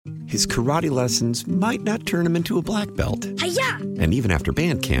his karate lessons might not turn him into a black belt. Hi-ya! And even after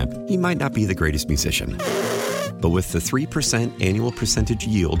band camp, he might not be the greatest musician. But with the 3% annual percentage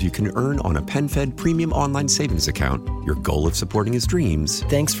yield you can earn on a PenFed premium online savings account, your goal of supporting his dreams...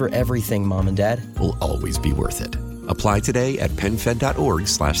 Thanks for everything, Mom and Dad. ...will always be worth it. Apply today at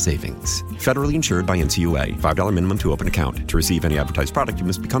PenFed.org/savings. Federally insured by NCUA. $5 minimum to open account. To receive any advertised product, you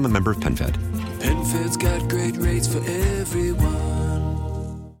must become a member of PenFed. PenFed's got great rates for everyone.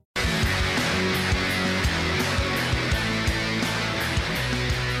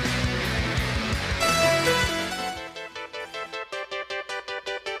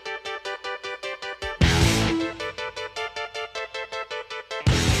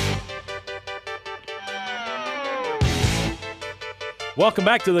 Welcome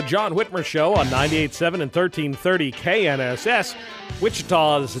back to the John Whitmer Show on 98.7 and 1330 KNSS,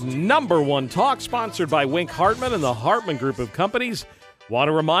 Wichita's #1 talk, sponsored by Wink Hartman and the Hartman Group of Companies. Want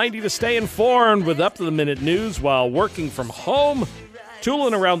to remind you to stay informed with up-to-the-minute news while working from home,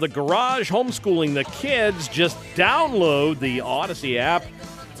 tooling around the garage, homeschooling the kids. Just download the Odyssey app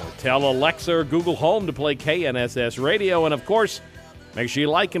or tell Alexa or Google Home to play KNSS Radio. And, of course, make sure you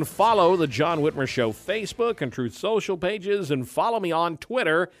like and follow the John Whitmer Show Facebook and Truth Social pages, and follow me on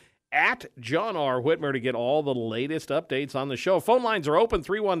Twitter at John R. Whitmer to get all the latest updates on the show. Phone lines are open,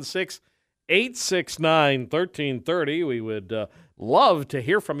 316-869-1330. We would love to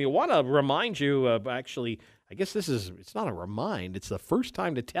hear from you. Want to remind you, actually, I guess it's not a remind, it's the first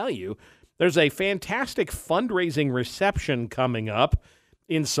time to tell you, there's a fantastic fundraising reception coming up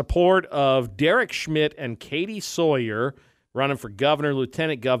in support of Derek Schmidt and Katie Sawyer, running for governor,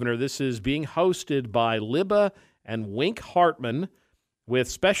 lieutenant governor. This is being hosted by Libba and Wink Hartman with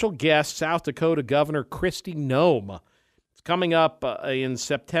special guest South Dakota Governor Kristi Noem. It's coming up in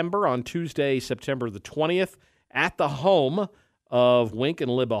September, on Tuesday, September the 20th, at the home of Wink and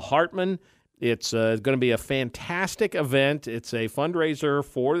Libba Hartman. It's going to be a fantastic event. It's a fundraiser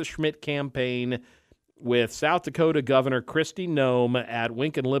for the Schmidt campaign with South Dakota Governor Kristi Noem at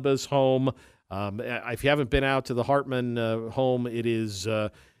Wink and Libba's home. If you haven't been out to the Hartman home, it is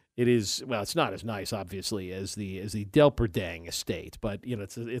well, it's not as nice, obviously, as the Delperdang estate, but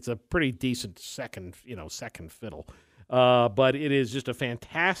it's a pretty decent second fiddle. But it is just a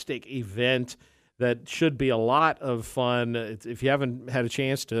fantastic event that should be a lot of fun. If you haven't had a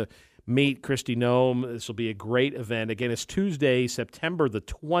chance to meet Kristi Noem, this will be a great event. Again, it's Tuesday, September the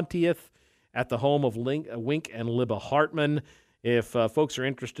 20th, at the home of Wink and Libba Hartman. If folks are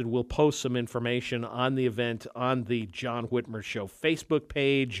interested, we'll post some information on the event on the John Whitmer Show Facebook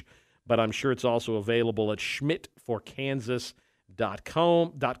page, but I'm sure it's also available at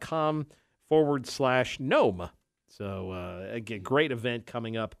schmidtforkansas.com/Noem. So, again, great event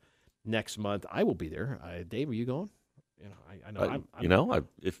coming up next month. I will be there. Dave, are you going?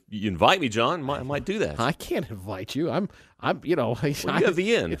 If you invite me, John, I might do that. I can't invite you. I'm. You have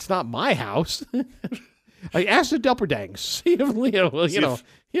the inn. It's not my house. I asked the Delperdangs, see if Leo,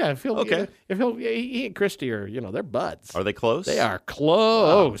 if he'll, okay. If he and Kristi are, they're buds. Are they close? They are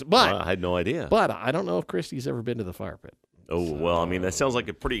close. Wow. But I had no idea. But I don't know if Kristi's ever been to the fire pit. Oh, well, I mean, that sounds like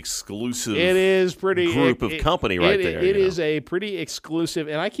a pretty exclusive group of company right there. It is a pretty exclusive,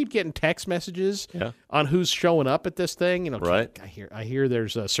 and I keep getting text messages on who's showing up at this thing. Right. I hear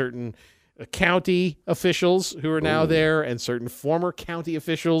there's a certain county officials who are now there and certain former county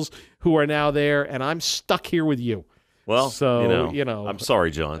officials who are now there, and I'm stuck here with you. Well, so, I'm sorry,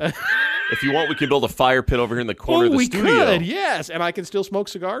 John. If you want, we can build a fire pit over here in the corner of the studio. We could, yes. And I can still smoke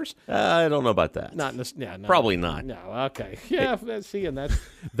cigars? I don't know about that. Probably not. No, okay. Yeah, see, and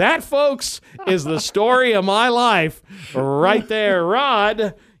that, folks, is the story of my life right there.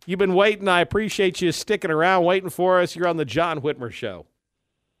 Rod, you've been waiting. I appreciate you sticking around, waiting for us. You're on the John Whitmer Show.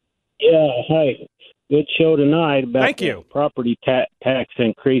 Yeah, hi. Good show tonight about Thank you. The property tax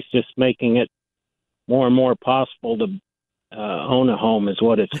increase, just making it more and more possible to own a home is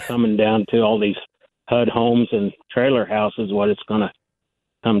what it's coming down to. All these HUD homes and trailer houses, what it's going to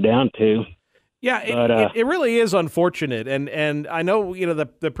come down to. Yeah, it really is unfortunate, and I know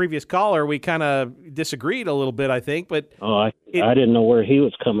the previous caller, we kind of disagreed a little bit, I think, but I didn't know where he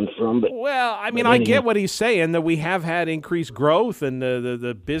was coming from. But well, I mean, I get what he's saying, that we have had increased growth, and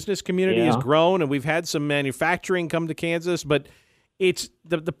the business community has grown, and we've had some manufacturing come to Kansas, but it's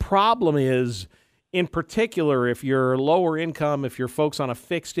the problem is, in particular, if you're lower income, if you're folks on a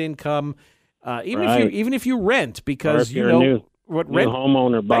fixed income, even if you rent, because new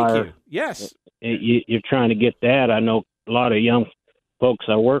homeowner buyer. Thank you. Yes. You're trying to get that. I know a lot of young folks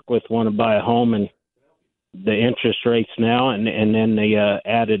I work with want to buy a home, and the interest rates now, and then the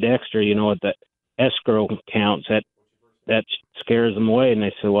added extra, the escrow accounts, that that scares them away. And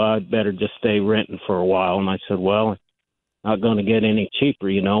they said, well, I'd better just stay renting for a while. And I said, well, not going to get any cheaper,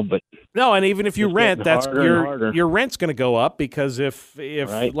 but no. And even if you rent, that's harder. Your rent's going to go up, because if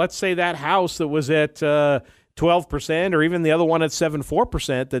right. Let's say that house that was at 12%, or even the other one at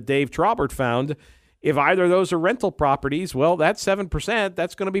 7.4% that Dave Traubert found, if either of those are rental properties, well, that 7%,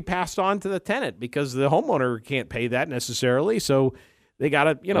 that's going to be passed on to the tenant, because the homeowner can't pay that necessarily. So they got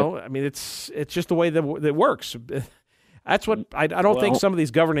to, I mean, it's just the way that works. That's what I don't think some of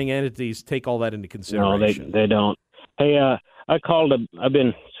these governing entities take all that into consideration. No, they don't. Hey, I called. I've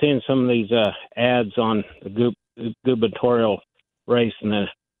been seeing some of these ads on the gubernatorial race, and the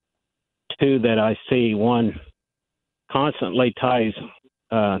two that I see, one constantly ties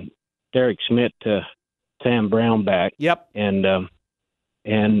Derek Schmidt to Sam Brownback. Yep. And I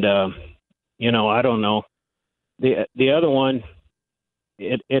don't know. The other one,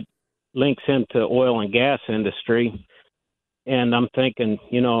 it links him to oil and gas industry. And I'm thinking,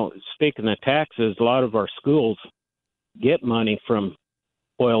 speaking of taxes, a lot of our schools get money from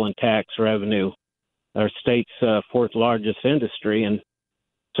oil and tax revenue, our state's fourth largest industry. And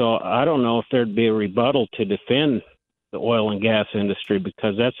so I don't know if there'd be a rebuttal to defend the oil and gas industry,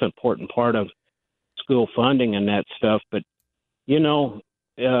 because that's an important part of school funding and that stuff. But,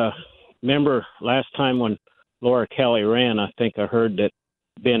 remember last time when Laura Kelly ran, I think I heard that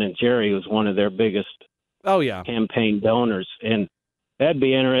Ben and Jerry was one of their biggest campaign donors. And that'd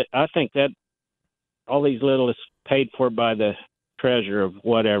be interesting. I think that all these little is paid for by the treasurer of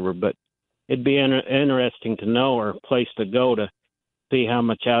whatever, but it'd be interesting to know, or a place to go to see how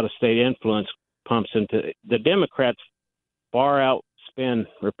much out-of-state influence pumps into the Democrats. Far outspend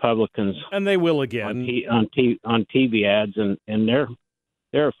Republicans, and they will again on TV ads, and they're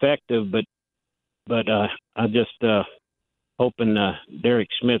effective. But I'm just hoping Derek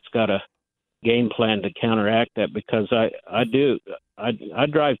Schmidt's got a game plan to counteract that, because I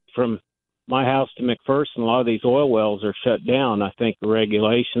drive from my house to McPherson. A lot of these oil wells are shut down. I think the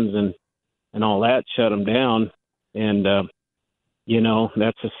regulations and all that shut them down, and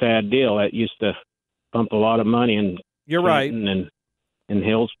that's a sad deal. That used to pump a lot of money in. You're right. And in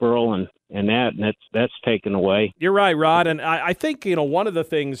Hillsboro and that's taken away. You're right, Rod. And I think, one of the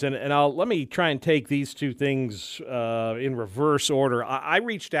things, and let me try and take these two things in reverse order. I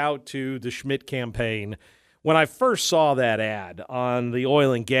reached out to the Schmidt campaign when I first saw that ad on the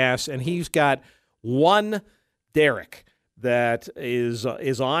oil and gas, and he's got one Derek that is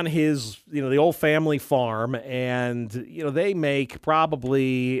on his, the old family farm, and, they make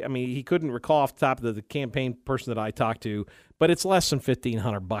probably, he couldn't recall off the top of the campaign person that I talked to, but it's less than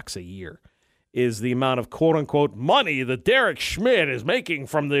 $1,500 a year is the amount of quote-unquote money that Derek Schmidt is making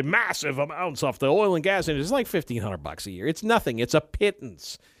from the massive amounts off the oil and gas industry. It's like $1,500 a year. It's nothing. It's a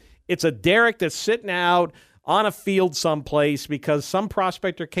pittance. It's a Derek that's sitting out on a field someplace because some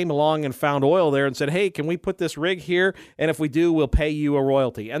prospector came along and found oil there and said, hey, can we put this rig here? And if we do, we'll pay you a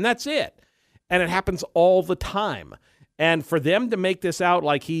royalty. And that's it. And it happens all the time. And for them to make this out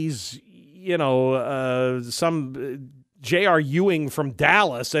like he's, some J.R. Ewing from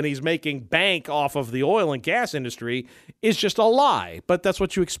Dallas and he's making bank off of the oil and gas industry is just a lie. But that's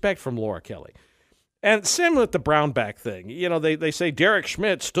what you expect from Laura Kelly. And same with the Brownback thing. They say Derek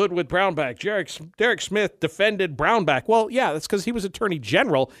Schmidt stood with Brownback. Derek Schmidt defended Brownback. Well, yeah, that's because he was Attorney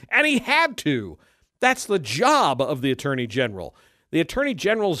General, and he had to. That's the job of the Attorney General. The Attorney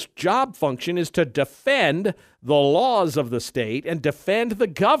General's job function is to defend the laws of the state and defend the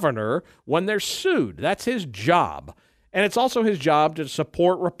governor when they're sued. That's his job. And it's also his job to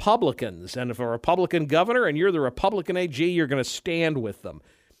support Republicans. And if a Republican governor and you're the Republican AG, you're going to stand with them.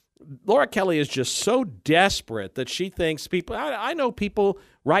 Laura Kelly is just so desperate that she thinks people, I know people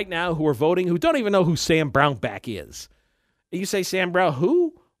right now who are voting who don't even know who Sam Brownback is. You say, Sam Brown,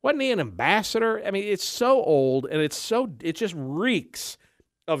 who? Wasn't he an ambassador? It's so old, and it just reeks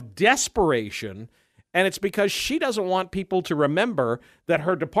of desperation, and it's because she doesn't want people to remember that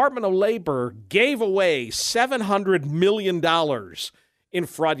her Department of Labor gave away $700 million in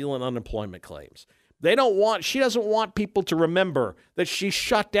fraudulent unemployment claims. She doesn't want people to remember that she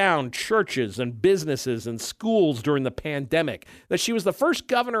shut down churches and businesses and schools during the pandemic, that she was the first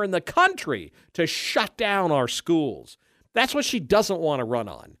governor in the country to shut down our schools. That's what she doesn't want to run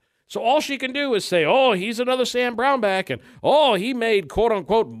on. So all she can do is say, oh, he's another Sam Brownback, and oh, he made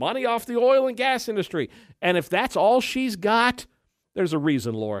quote-unquote money off the oil and gas industry. And if that's all she's got, there's a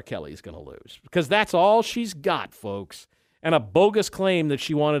reason Laura Kelly's going to lose, because that's all she's got, folks. And a bogus claim that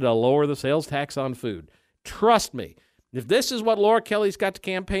she wanted to lower the sales tax on food. Trust me, if this is what Laura Kelly's got to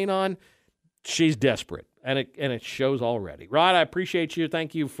campaign on, she's desperate, and it shows already. Rod, I appreciate you.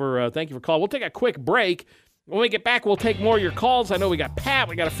 Thank you for calling. We'll take a quick break. When we get back, we'll take more of your calls. I know we got Pat.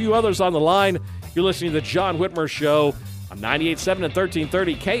 We got a few others on the line. You're listening to The John Whitmer Show on 98.7 and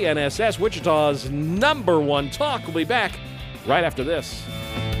 1330 KNSS, Wichita's #1 talk. We'll be back right after this.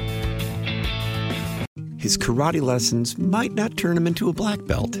 His karate lessons might not turn him into a black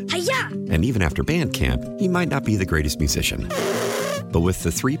belt. Hi-ya! And even after band camp, he might not be the greatest musician. But with the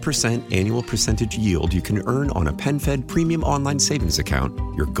 3% annual percentage yield you can earn on a PenFed premium online savings account,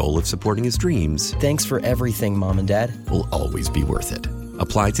 your goal of supporting his dreams... Thanks for everything, Mom and Dad. ...will always be worth it.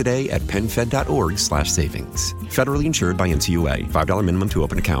 Apply today at PenFed.org/savings. Federally insured by NCUA. $5 minimum to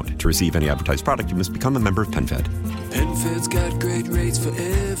open account. To receive any advertised product, you must become a member of PenFed. PenFed's got great rates for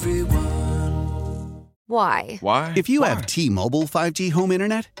everyone. Why? Why? If you have T-Mobile 5G home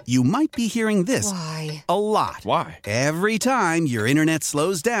internet, you might be hearing this Why? a lot. Why? Every time your internet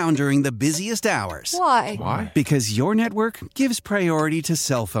slows down during the busiest hours. Why? Why? Because your network gives priority to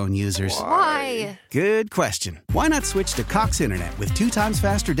cell phone users. Why? Good question. Why not switch to Cox Internet with 2 times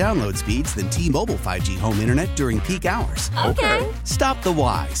faster download speeds than T-Mobile 5G home internet during peak hours? Okay. Stop the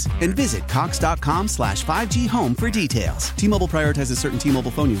whys and visit cox.com/5G home for details. T-Mobile prioritizes certain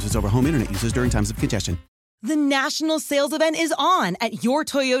T-Mobile phone users over home internet users during times of congestion. The national sales event is on at your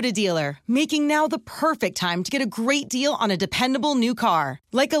Toyota dealer, making now the perfect time to get a great deal on a dependable new car.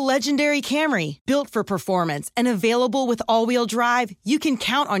 Like a legendary Camry, built for performance and available with all-wheel drive, you can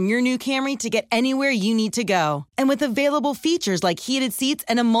count on your new Camry to get anywhere you need to go. And with available features like heated seats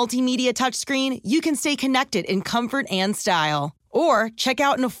and a multimedia touchscreen, you can stay connected in comfort and style. Or check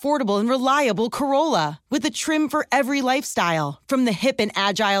out an affordable and reliable Corolla with a trim for every lifestyle. From the hip and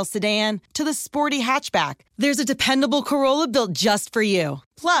agile sedan to the sporty hatchback, there's a dependable Corolla built just for you.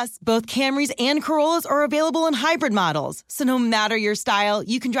 Plus, both Camrys and Corollas are available in hybrid models. So no matter your style,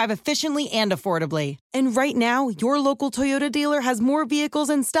 you can drive efficiently and affordably. And right now, your local Toyota dealer has more vehicles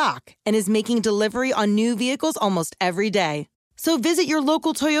in stock and is making delivery on new vehicles almost every day. So visit your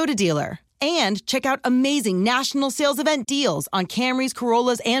local Toyota dealer. And check out amazing national sales event deals on Camrys,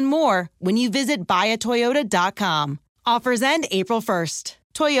 Corollas, and more when you visit buyatoyota.com. Offers end April 1st.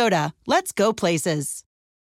 Toyota, let's go places.